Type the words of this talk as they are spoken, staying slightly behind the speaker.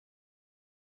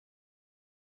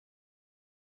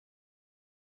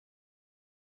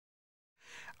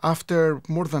After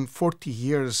more than 40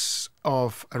 years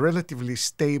of a relatively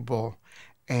stable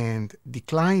and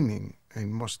declining,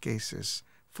 in most cases,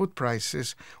 food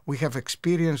prices, we have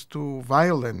experienced two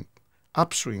violent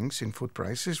upswings in food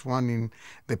prices, one in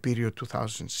the period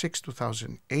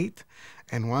 2006-2008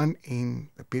 and one in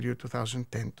the period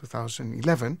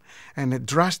 2010-2011, and a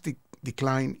drastic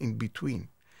decline in between.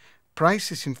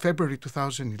 Prices in February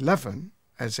 2011,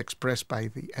 as expressed by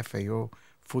the FAO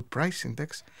Food Price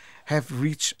Index, have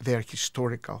reached their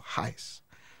historical highs.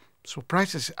 So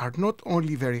prices are not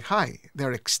only very high,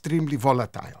 they're extremely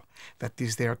volatile. That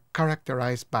is, they're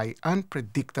characterized by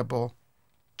unpredictable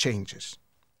changes.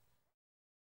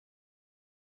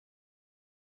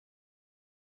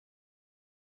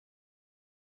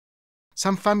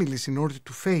 Some families, in order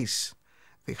to face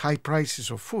the high prices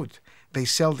of food, they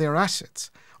sell their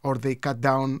assets, or they cut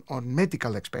down on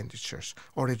medical expenditures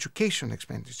or education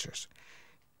expenditures.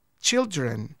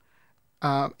 Children,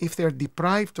 if they're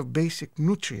deprived of basic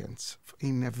nutrients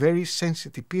in a very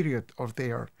sensitive period of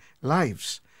their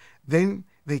lives, then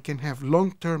they can have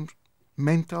long-term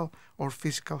mental or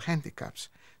physical handicaps.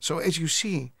 So as you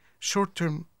see,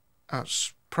 short-term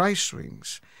price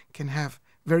swings can have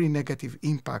very negative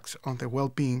impacts on the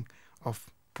well-being of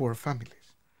poor families.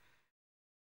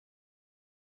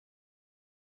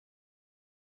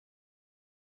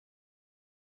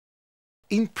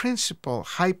 In principle,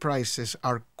 high prices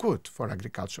are good for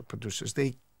agricultural producers.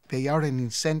 They are an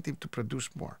incentive to produce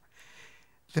more.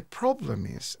 The problem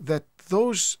is that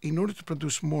in order to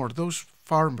produce more, those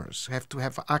farmers have to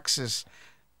have access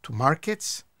to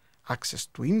markets, access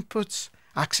to inputs,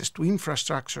 access to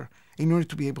infrastructure in order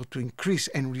to be able to increase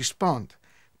and respond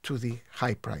to the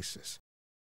high prices.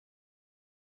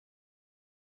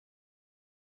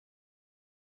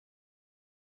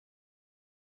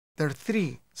 There are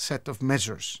three sets of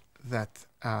measures that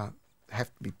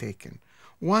have to be taken.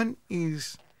 One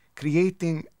is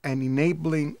creating an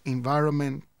enabling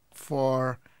environment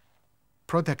for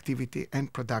productivity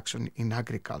and production in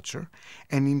agriculture,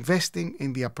 and investing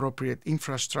in the appropriate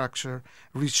infrastructure,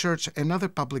 research, and other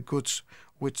public goods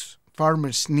which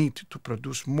farmers need to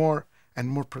produce more and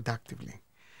more productively.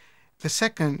 The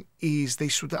second is they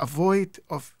should avoid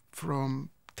from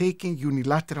taking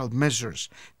unilateral measures,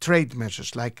 trade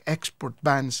measures like export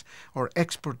bans or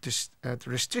export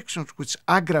restrictions, which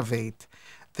aggravate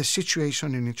the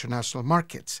situation in international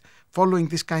markets. Following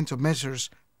these kinds of measures,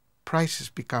 prices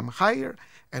become higher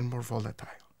and more volatile.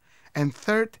 And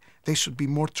third, they should be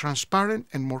more transparent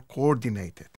and more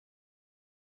coordinated.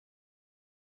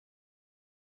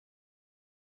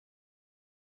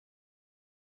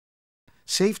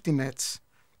 Safety nets,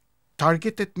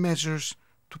 targeted measures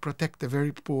to protect the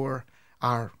very poor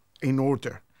are in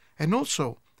order. And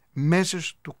also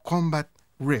measures to combat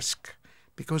risk,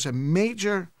 because a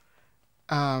major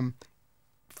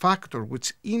factor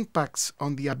which impacts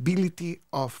on the ability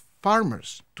of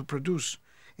farmers to produce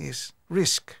is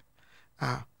risk.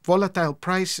 Volatile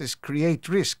prices create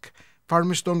risk.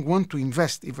 Farmers don't want to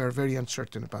invest if they're very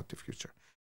uncertain about the future.